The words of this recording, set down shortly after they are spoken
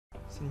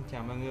Xin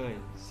chào mọi người,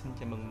 xin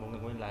chào mừng mọi người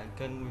quay lại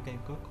kênh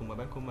Cốt cùng bài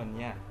bếp của mình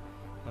nha.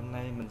 Hôm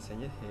nay mình sẽ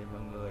giới thiệu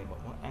mọi người một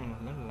món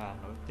ăn rất là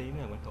nổi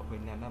tiếng ở thuộc Việt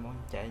Nam, đó là món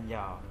chả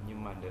giò,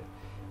 nhưng mà được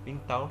biến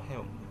tấu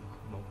theo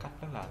một cách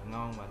rất là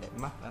ngon và đẹp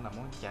mắt, đó là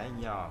món chả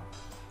giò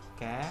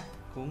cá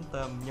cuốn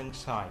tôm nhân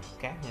xoài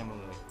cát nha mọi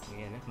người,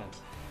 nghe rất là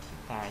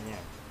tài nha.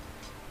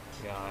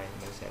 Rồi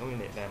mình sẽ nguyên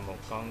liệu là một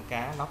con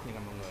cá lóc nha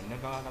mọi người, nếu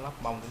có cá lóc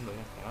bông cũng được,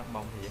 cá lóc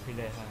bông thì dễ phi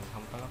lê hơn,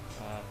 không có lóc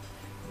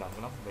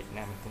đồng lóc Việt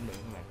Nam mình cũng được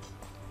các bạn.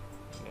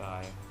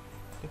 Rồi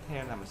tiếp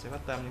theo là mình sẽ có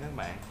tôm nha các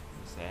bạn,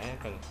 mình sẽ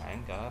cần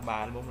khoảng cỡ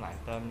 3 đến 4 loại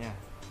tôm nha.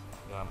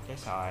 Rồi một trái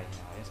xoài,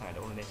 trái xoài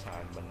đủ lên đây,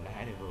 xoài mình đã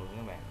hái được vườn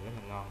các bạn, rất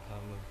là ngon thơm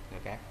luôn,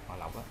 rồi cát hòa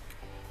lộc á.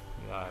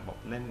 Rồi bột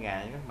nêm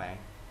gà nha các bạn,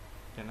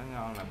 cho nó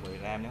ngon là 10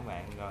 gram các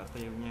bạn. Rồi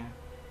tiêu nha,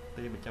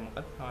 tiêu mình cho một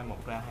ít thôi, 1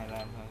 gram 2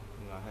 gram thôi.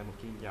 Rồi thêm một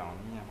chiên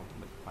giòn nha, một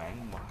bịch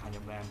khoảng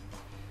 200 gram.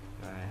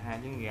 Rồi 2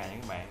 trứng gà nha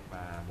các bạn,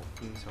 và một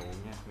viên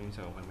sườn nha, viên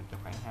sườn mình cho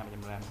khoảng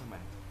 200 gram các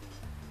bạn.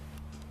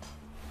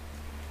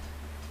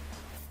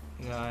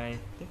 Rồi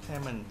tiếp theo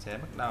mình sẽ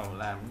bắt đầu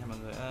làm nha mọi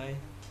người ơi.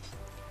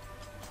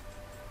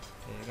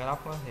 Thì cái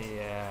lóc đó thì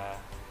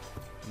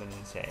mình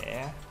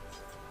sẽ,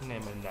 cái này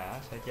mình đã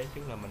sơ chế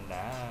trước, là mình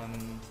đã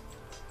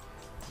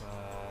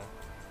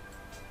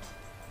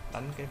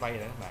đánh cái vây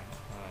rồi các bạn.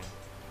 Rồi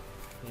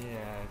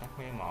với cắt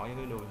mấy mỏ với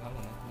cái đuôi thôi,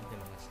 là nó mình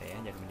sẽ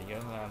dành mình đi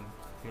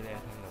phi lê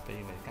thôi. Đầu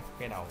tiên mình cắt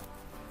cái đầu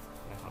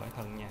ra khỏi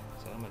thân nha,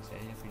 sau đó mình sẽ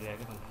phi lê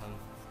cái phần thân.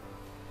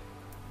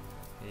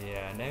 Thì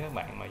nếu các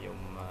bạn mà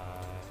dùng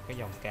cái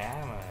dòng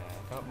cá mà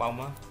có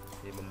bông á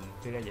thì mình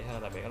phi lê dễ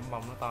hơn, tại vì cái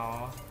bông nó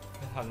to,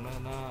 cái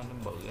thân nó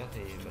bự á,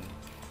 thì mình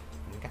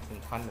cắt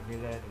từng khoanh, mình phi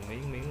lê từng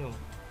miếng luôn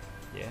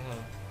dễ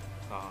hơn.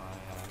 Còn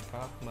cá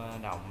lóc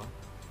đồng á,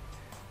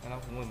 cái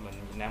lóc của mình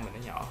Việt Nam mình nó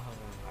nhỏ hơn,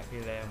 phải phi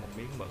lê một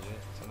miếng bự,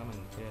 sau đó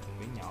mình phi lê từng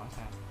miếng nhỏ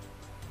sao.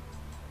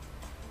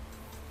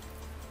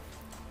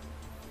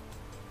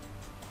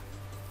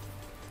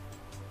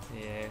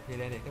 Thì phi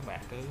lê thì các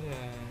bạn cứ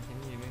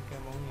giống như mấy cái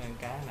món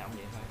cá nào cũng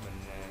vậy thôi,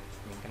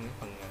 mình canh cái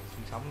phần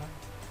xương sống đó,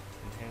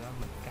 mình theo đó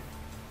mình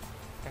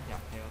cắt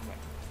dọc theo các bạn,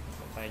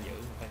 một tay giữ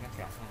một tay cắt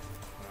dọc ha.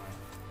 Rồi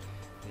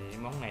thì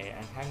món này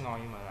ăn khá ngon,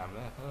 nhưng mà làm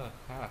rất là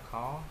khá là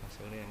khó. Thật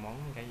sự đây là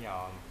món cá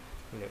giò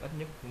nguyên liệu ít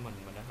nhất của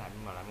mình đã làm,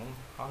 nhưng mà là món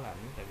khó làm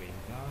nhất, tại vì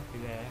nó phi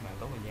lê mà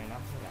tốn thời gian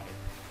lắm, với lại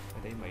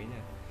tỉ mỉ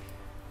nè.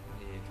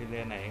 Thì phi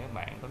lê này các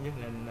bạn tốt nhất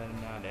nên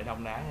để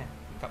đông đá nha,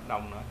 cấp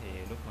đông nữa thì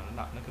lúc mà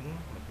nó cứng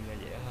mình phi lê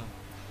dễ hơn.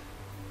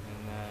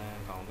 Nên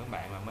còn các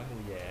bạn mà mới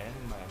mua về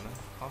mà nó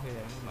khó phi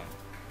lê lắm, mà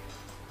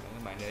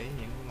các bạn để ý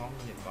những món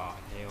thịt bò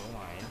heo ở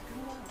ngoài á,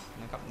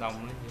 nó cấp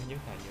đông, nó thứ nhất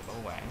là vừa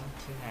bảo quản,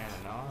 thứ hai là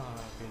nó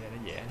phi lê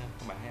nó dễ hơn.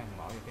 Các bạn thấy ăn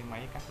bỏ vô cái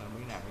máy cắt là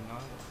miếng nào miếng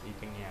nó y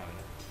chang nhau rồi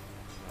nè,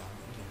 đó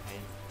rất là hay.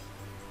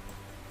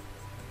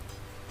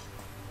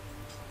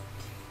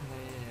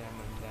 Đây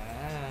mình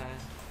đã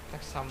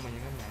cắt xong rồi nha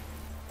các bạn.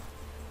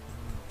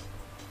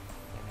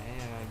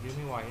 Để dưới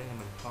máy quay là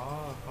mình khó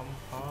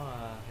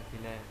phi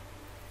lê,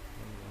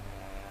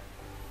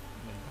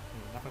 mình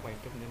lắp máy quay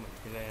chút để mình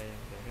phi lê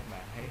để các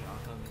bạn thấy rõ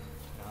hơn.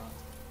 Đó,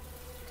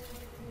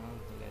 nó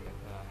phi lê được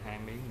 2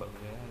 miếng bự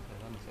nữa, rồi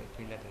đó mình sẽ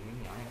phi lê từng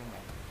miếng nhỏ nha các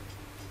bạn.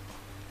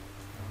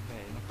 Đó, cái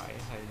này nó phải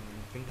hơi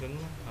cứng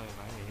hơi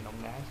phải bị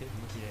đông đá chứ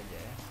không có phi lê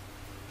dễ,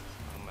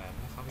 còn mà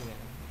nó khó phi lê.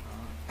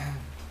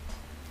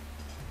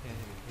 Ok thì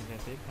mình phi lê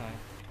tiếp thôi.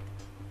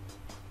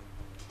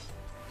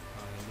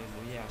 Rồi đưa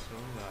mũi dao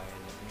xuống, rồi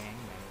nhặt ngang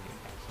các bạn, giữ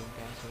cắt xuống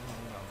cái xuống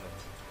không còn mình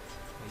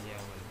mũi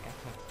dao mình cắt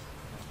thôi.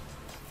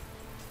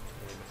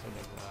 Thì mình sẽ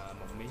được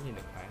một miếng như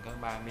được khoảng có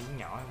 3 miếng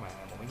nhỏ mà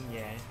một miếng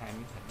da với 2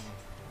 miếng thịt nha.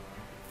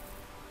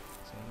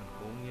 Sẽ mình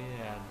cuốn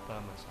với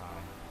tôm và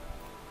xoài.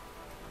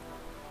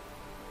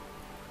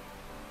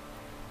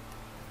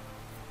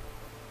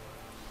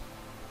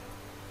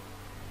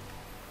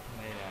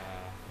 Đây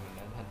là mình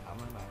đã thành phẩm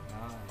các bạn,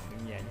 nó một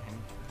miếng da với 2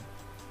 miếng thịt.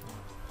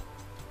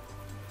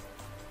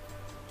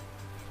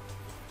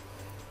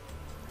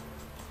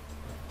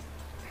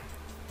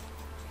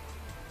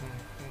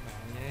 Các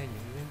bạn nhớ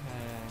giữ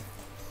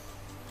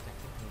chặt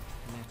cái thịt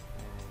nha.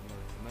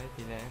 Mình mới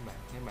phi lê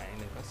các bạn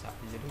đừng có sợ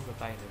đi đứt vào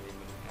tay, tại vì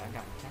mình đã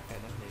cầm chắc rồi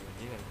đó, thì mình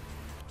chỉ cần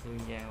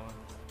đưa dao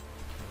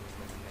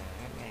mình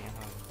cắt ngang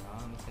thôi, đó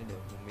nó sẽ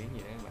được một miếng gì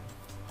đó các bạn.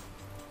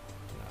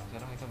 Đó, sau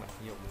đó các bạn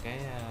dùng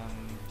cái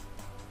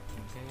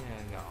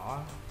gõ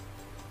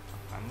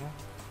phẳng á,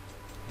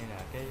 hay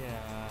là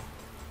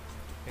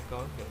cái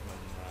cối được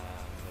mình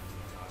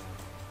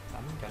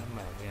đánh cho nó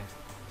mềm ra,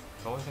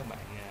 cối các bạn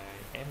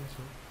ép nó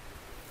xuống.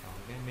 Còn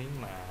cái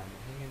miếng mà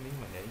cái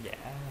miếng mà để giả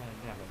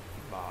là mình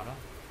thịt bò đó,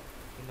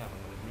 tức là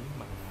mình miếng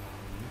bằng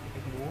những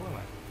cái búa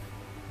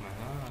mà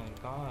nó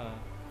có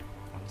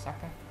bằng sắt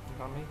á, nó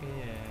có mấy cái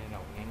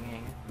đầu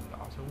ngang á, mình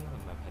gõ xuống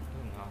mình làm thịt rất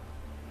là ngon.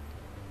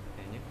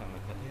 Thì nhất là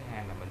mình thịt, thứ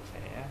hai là mình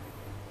sẽ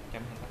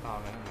chấm thịt to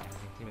ra các bạn,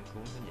 khi mình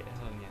cuốn nó dễ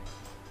hơn nha.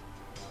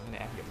 Đó, cái này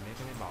áp dụng với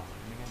cái bò,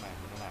 mấy cái bạn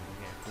mình đã làm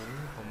gà cuốn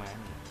phô mai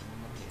gì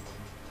món gì thôi.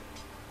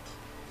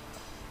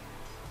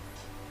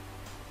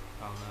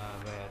 Còn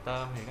về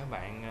tôm thì các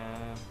bạn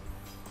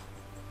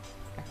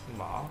cắt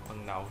bỏ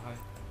phần đầu thôi.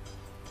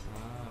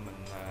 Đó,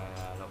 mình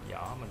lột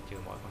vỏ mình trừ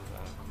mỗi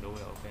phần đuôi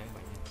là ok các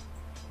bạn nha.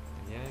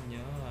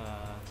 Nhớ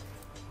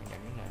quan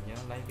trọng nhất là nhớ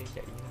lấy cái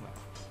chỉ các bạn.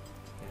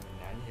 Thì mình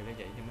đã giới thiệu cái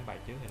chỉ cho mấy bài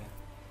trước rồi đó.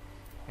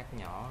 Cắt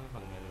nhỏ cái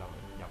phần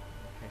lồng dọc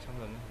hai sống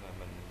lưng rồi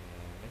mình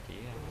lấy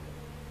chỉ ra.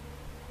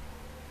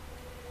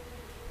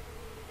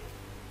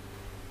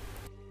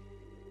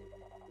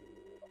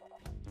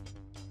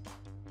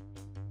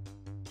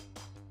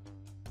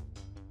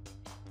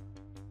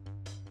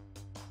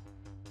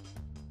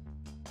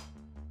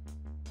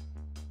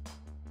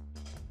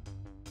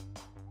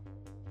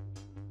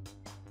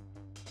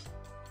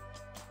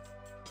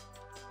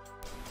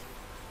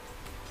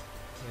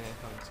 Về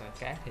phần xoài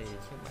cát thì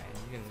các bạn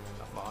chỉ cần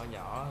lọc bỏ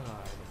vỏ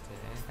rồi mình sẽ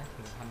cắt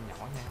thành thanh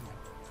nhỏ nha các bạn.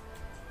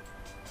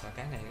 Xoài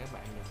cát này các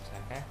bạn dùng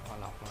xoài cát họ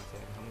lọc mà sẽ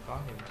không có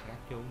thì mình sẽ cắt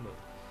chung cũng được.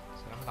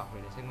 Xoài lọc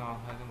thì nó sẽ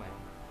ngon hơn các bạn.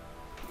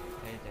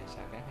 Đây là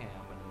xoài cát này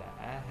mình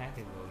đã hái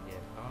từ vườn về,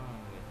 có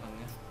người thân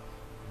á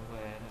ở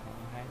quê nó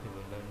hái từ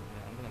vườn lên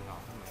ăn rất là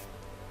ngọt các bạn.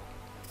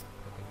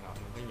 Cực kỳ ngọt,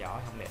 cái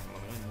vỏ không đẹp mà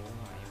mình mua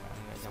ngoài mà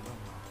ăn ở trong rất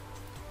là ngọt.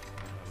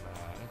 Mà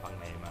cái phần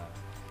này mà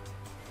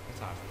cái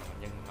xoài mà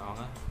nhân ngon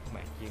á, các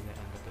bạn chiên lên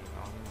ăn cực kỳ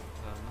ngon với mùi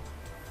thơm lắm,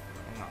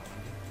 nó ngọt lắm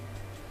chứ.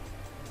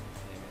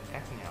 Thì mình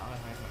cắt nhỏ ra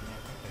hai bạn nha,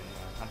 cắt từng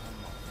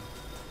thanh một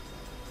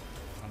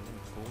thanh để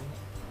mình cuốn.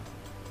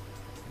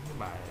 Cái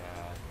bài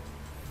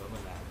bữa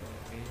mình làm về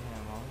cái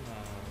món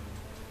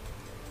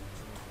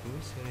chuối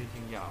sơ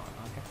chiên giò,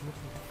 nó cắt mứt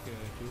cắt chuối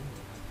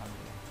mình thanh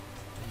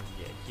để mình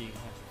dễ chiên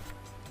ha,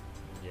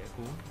 mình dễ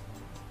cuốn.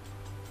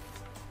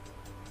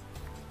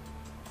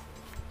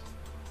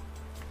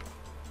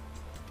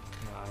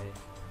 Rồi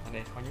ở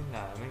đây khó nhất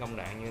là mấy công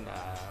đoạn như là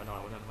ở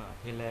đầu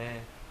phi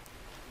lê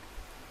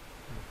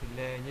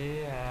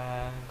với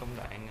công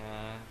đoạn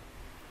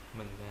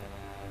mình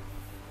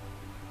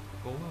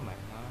cuốn các bạn,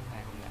 nó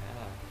hai công đoạn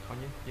là khó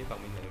nhất, chứ còn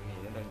nguyên liệu thì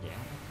nó đơn giản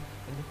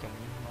ít nhất trong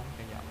những món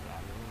cái dòng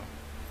làm luôn các bạn.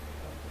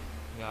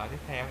 Rồi tiếp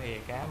theo thì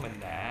cá mình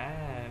đã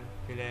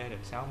phi lê được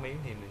 6 miếng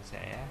thì mình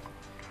sẽ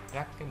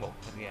rắc cái bột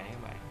thịt gà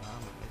các bạn. Đó,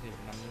 mình sẽ sử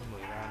dụng 5 đến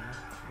 10 gram đó,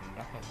 mình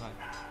rắc lên thôi.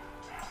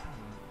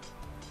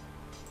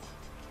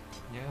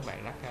 Nhớ các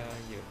bạn rắc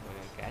dừa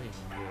cả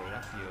dừa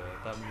rắc dừa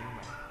tôm với các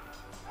bạn.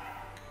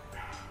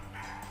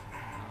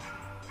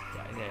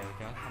 Chảy đều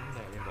cho thấm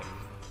đều gia vị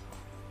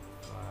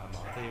và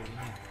bỏ tiêu nữa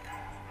nha.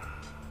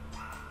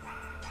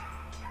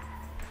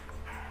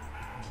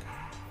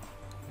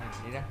 Mình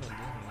chỉ rắc lên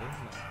dưới phần nước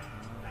mà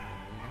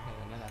mình rắc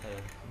lên nó đã từ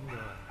thấm vô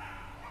rồi.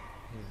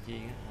 Thì mình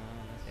chiên á,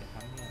 nó sẽ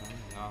thấm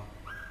nó ngon.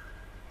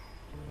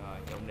 Rồi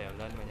trộn đều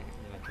lên và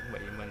là chuẩn bị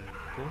mình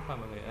cuốn thôi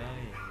mọi người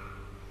ơi.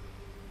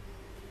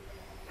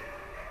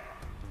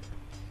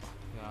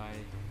 Rồi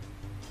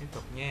tiếp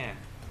tục nha.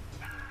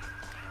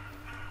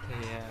 Thì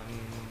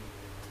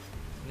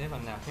nếu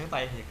bạn nào khéo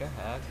tay thì có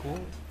thể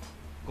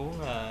cuốn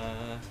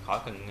khỏi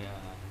cần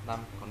tăm,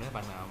 còn nếu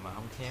bạn nào mà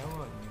không khéo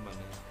như mình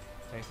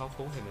tay khó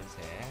cuốn thì mình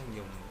sẽ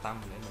dùng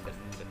tăm để mình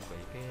định vị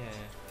cái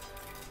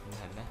định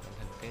hình đó, định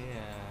hình cái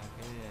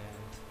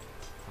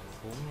phần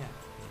cuốn nha.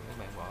 Thì các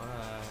bạn bỏ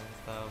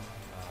tôm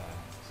và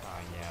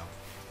xoài vào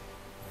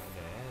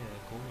để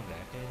cuốn, mình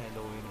để cái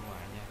đuôi bên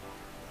ngoài nha.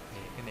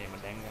 Thì cái này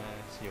mình đang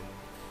sử dụng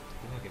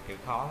cũng hơi kiểu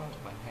khó,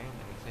 bạn thấy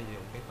mình sẽ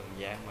dùng cái phần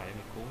da mà để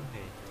mình cuốn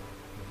thì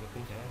mình sẽ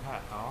cuốn sẽ khá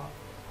là khó.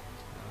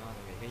 Đó,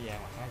 vì cái da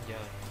mà khá dơ.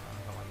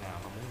 Còn bạn nào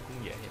mà muốn cuốn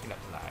dễ thì lặp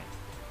lại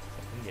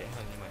sẽ cuốn dễ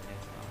hơn như mình nha.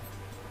 Đó,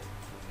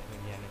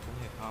 phần da này cuốn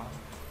hơi khó.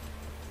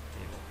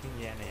 Thì một cái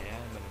da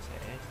này mình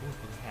sẽ cuốn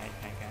phần hai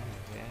cái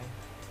mình sẽ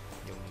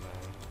dùng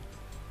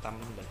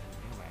tâm định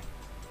hình các bạn.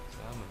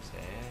 Sau đó mình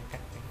sẽ cắt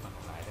cái phần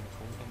còn lại để mình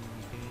cuốn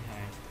cái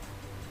hai.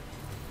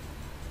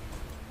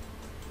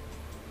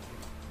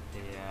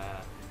 Thì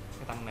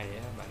cái tăng này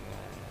á, bạn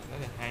rất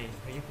là hay.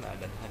 Thứ nhất là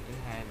định hình, thứ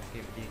hai là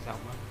khi mình chiên xong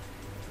á,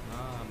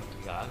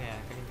 mình gỡ ra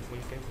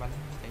cái bánh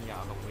chả giò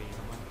còn nguyên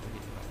không á, cái gì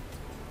các bạn,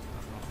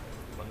 nó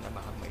vẫn đảm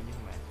bảo hơn mỹ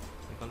nhưng mà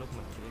có lúc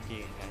mình chỉ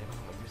chiên ra cho nó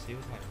một chút xíu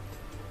thôi.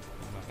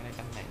 Nhưng mà cái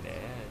cánh này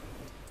để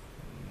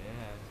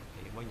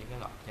thực hiện với những cái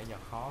loại chả giò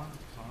khó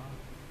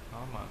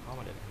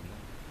mà định hình đó.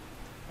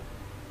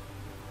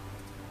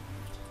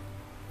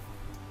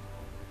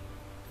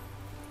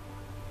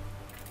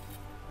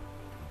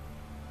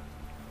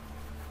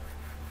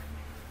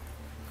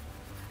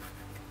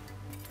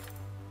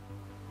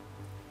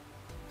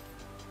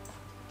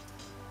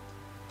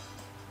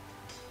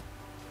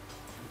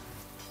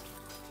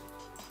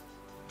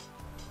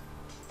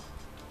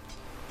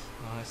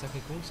 Rồi sau khi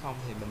cuốn xong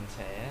thì mình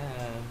sẽ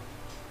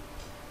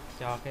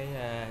cho cái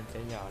chả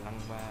giò lăn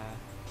qua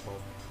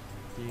bột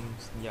chiên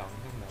giòn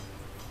các bạn.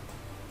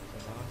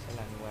 Sau đó sẽ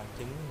lăn qua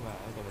trứng và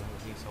ở cùng là một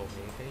chiên sụn.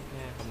 Thì cái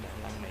công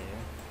đoạn lăn này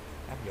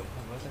áp dụng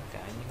với tất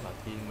cả những loại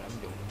chiên mà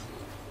áp dụng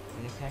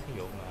những khác. Ví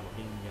dụ mà một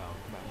chiên giò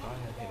các bạn có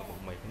thêm một bột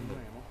mì cũng được.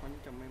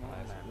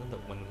 Tiếp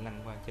tục mình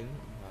lăn qua trứng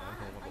và ở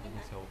cùng một chiên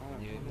sụn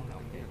như món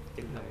nào vậy.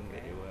 Trứng là nguyên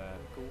liệu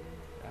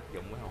áp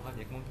dụng với hầu hết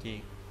những món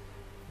chiên.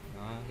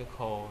 Nó cái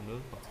khô nước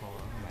và khô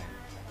đó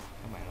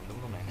các bạn làm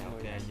đúng công đoạn này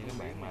ok, với các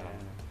bạn mà là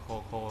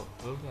khô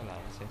ướt là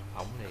nó sẽ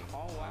hỏng liền.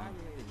 Khó quá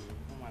chứ gì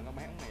không mà có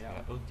bán này đâu.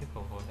 Ướt chứ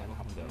khô sao nó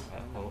không được,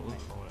 khô ướt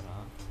khô là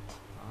nó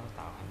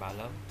 3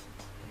 lớp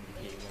mình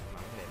chiên ra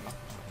mà nó đẹp mắt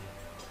các bạn nha.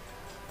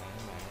 Đấy,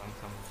 các bạn ăn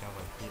xong cho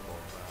vào chiên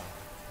bột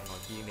và ngồi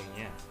chiên liền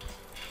nha.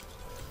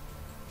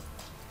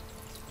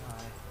 Rồi,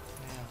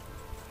 thấy không?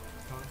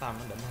 Con tăm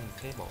nó đỉnh hơn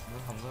cái bột nó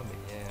không có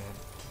bị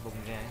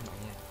bung ra các bạn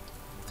nha.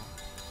 Đó.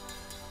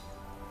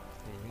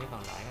 Thì những cái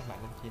còn lại các bạn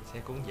cũng chia sẽ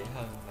cuốn dễ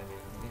hơn, tại vì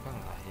những cái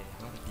còn lại thì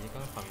nó chỉ có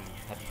phần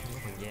thịt không có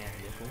phần da,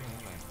 dễ cuốn hơn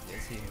các bạn, dễ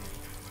xiên.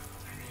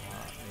 Đó,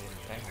 đây là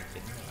một cái hoàn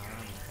chỉnh rồi đó,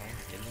 một cái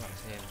chỉnh các bạn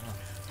xem đúng không?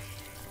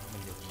 Đó,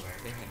 mình dùng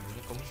cái hình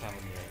cái cuốn sao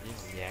mình về với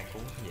phần da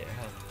cuốn dễ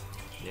hơn,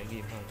 dễ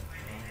ghim hơn.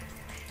 Đó.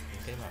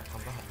 Những cái mà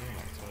không có thịt các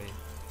bạn, sorry,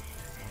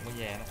 không có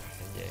da đó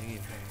sẽ dễ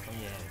ghim hơn, có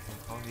da thì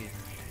khó ghim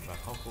và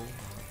khó cuốn.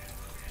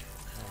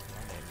 Đó,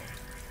 nó đẹp rồi.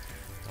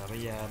 Rồi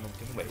bây giờ mình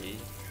chuẩn bị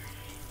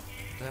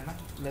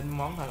lên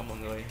món thôi mọi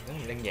người, rất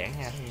là đơn giản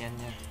nha, rất là nhanh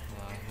nha.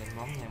 Rồi lên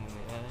món nha mọi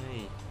người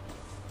ơi.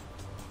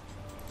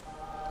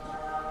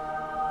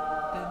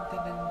 Tên tên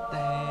tên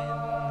tên,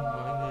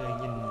 mọi người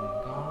nhìn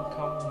con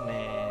không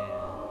nè,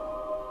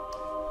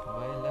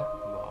 với lớp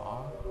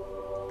vỏ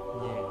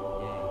vàng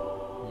vàng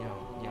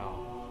giòn giòn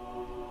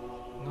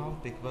ngon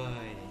tuyệt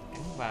vời,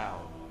 cắn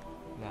vào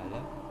là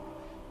lớp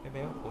béo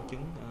béo của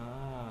trứng,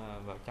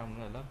 vào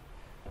trong là lớp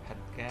thịt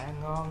cá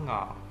ngon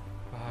ngọt,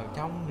 vào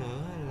trong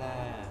nữa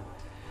là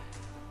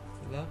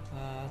lớp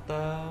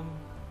tôm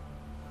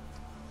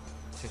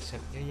sực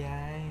sực dai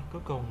dai,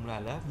 cuối cùng là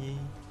lớp gì,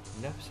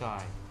 lớp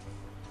xoài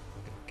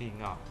cực kỳ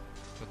ngọt,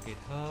 cực kỳ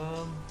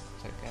thơm,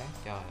 xoài cát.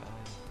 Trời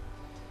ơi,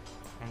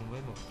 ăn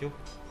với một chút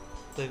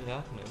tương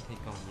ớt nữa thì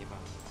còn gì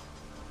bằng,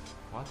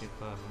 quá tuyệt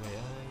vời mọi người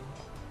ơi.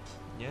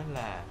 Nhớ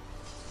là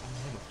ăn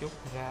thêm một chút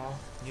rau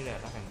như là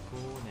rau càng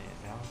cua nè,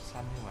 rau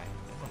xanh các bạn,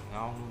 rất là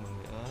ngon luôn mọi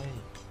người ơi.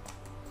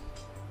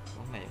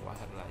 Món này quả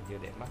thật là vừa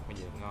đẹp mắt mà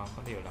vừa ngon,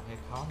 có điều là hơi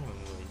khó nha mọi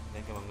người,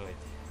 nên cho mọi người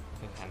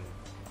thực hành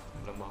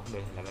lần một không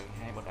được thì là lần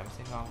hai bảo đảm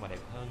sẽ ngon và đẹp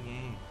hơn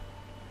nha.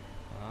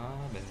 Đó,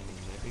 mình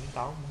biến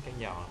tấu món cái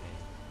giò này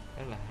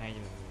rất là hay nha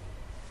mọi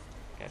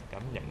người,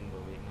 cảm nhận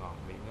được vị ngọt,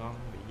 vị ngon,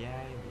 vị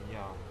dai, vị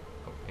giòn,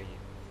 cực kỳ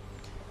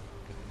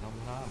nông.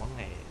 Nó món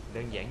này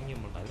đơn giản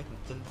nhưng mà lại rất là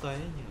tinh tế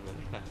nhưng mà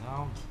rất là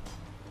ngon.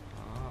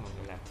 Đó, mọi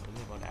người làm thử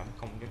thì bảo đảm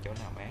không có chỗ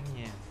nào bán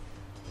nha,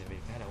 tại vì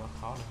cái đó quá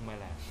khó để không ai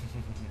làm.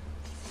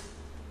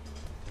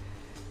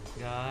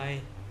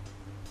 Rồi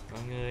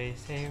mọi người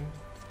xem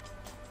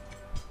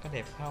có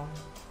đẹp không?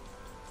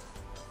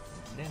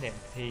 Nếu đẹp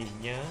thì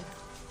nhớ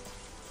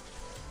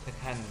thực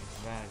hành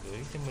và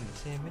gửi cho mình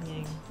xem với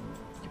nha.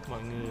 Chúc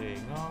mọi người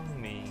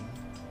ngon miệng.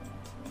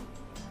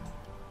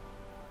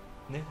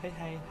 Nếu thấy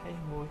hay, thấy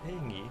vui, thấy ý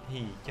nghĩa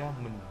thì cho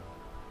mình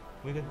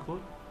với kênh Food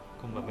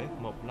cùng vào bếp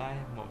một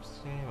like, một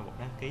share và một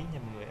đăng ký nha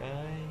mọi người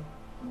ơi.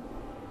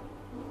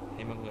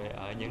 Hẹn mọi người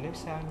ở những clip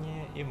sau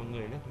nha. Yêu mọi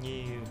người rất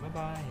nhiều. Bye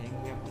bye.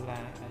 Hẹn gặp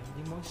lại ở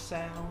những món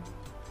sau.